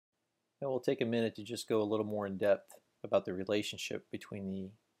And we'll take a minute to just go a little more in depth about the relationship between the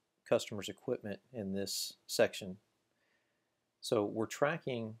customer's equipment in this section. So we're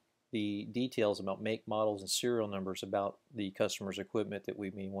tracking the details about make, models, and serial numbers about the customer's equipment that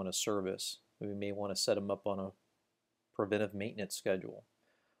we may want to service. We may want to set them up on a preventive maintenance schedule.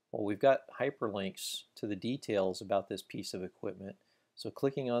 Well, we've got hyperlinks to the details about this piece of equipment. So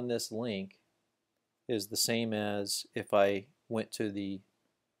clicking on this link is the same as if I went to the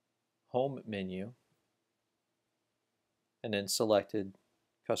Home menu and then selected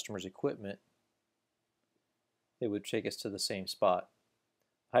Customer's Equipment. It would take us to the same spot.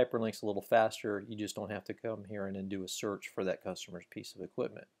 Hyperlink's a little faster. You just don't have to come here and then do a search for that customer's piece of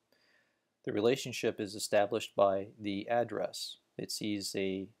equipment. The relationship is established by the address. It sees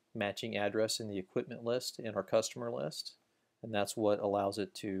a matching address in the equipment list in our customer list, and that's what allows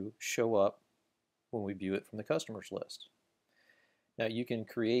it to show up when we view it from the customer's list. Now you can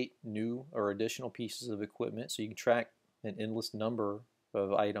create new or additional pieces of equipment, so you can track an endless number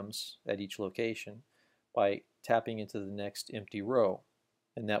of items at each location by tapping into the next empty row,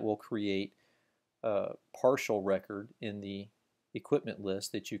 and that will create a partial record in the equipment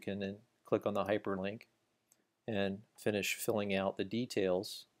list that you can then click on the hyperlink and finish filling out the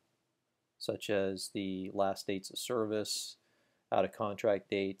details, such as the last dates of service, out of contract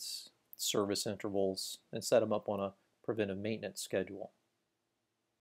dates, service intervals, and set them up on a preventive maintenance schedule.